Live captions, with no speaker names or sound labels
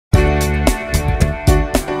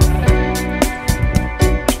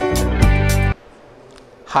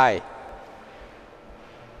Hi.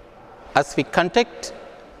 As we conduct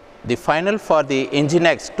the final for the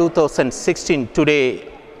Enginex 2016 today,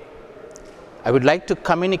 I would like to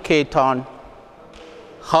communicate on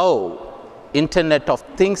how Internet of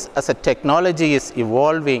Things as a technology is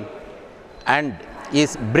evolving and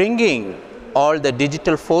is bringing all the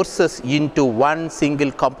digital forces into one single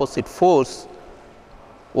composite force,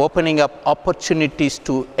 opening up opportunities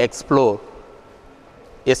to explore,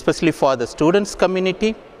 especially for the students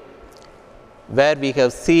community, where we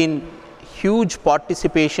have seen huge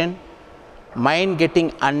participation, mind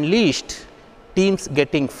getting unleashed, teams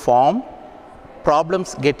getting formed,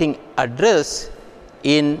 problems getting addressed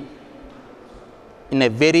in a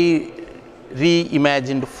very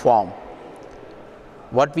reimagined form.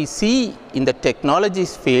 What we see in the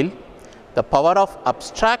technologies field, the power of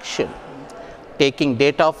abstraction, taking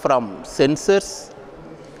data from sensors,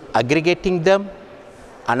 aggregating them,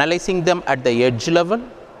 analyzing them at the edge level,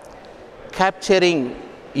 capturing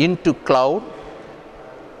into cloud,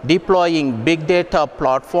 deploying big data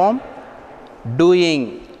platform,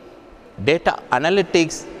 doing data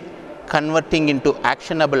analytics, converting into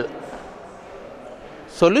actionable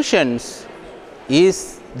solutions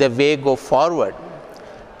is the way go forward.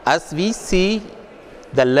 As we see,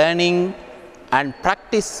 the learning and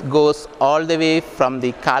practice goes all the way from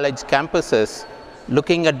the college campuses,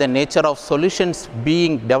 looking at the nature of solutions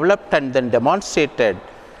being developed and then demonstrated.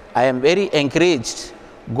 I am very encouraged.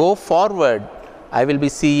 Go forward, I will be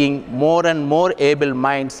seeing more and more able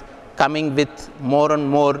minds coming with more and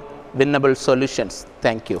more winnable solutions.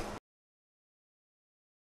 Thank you.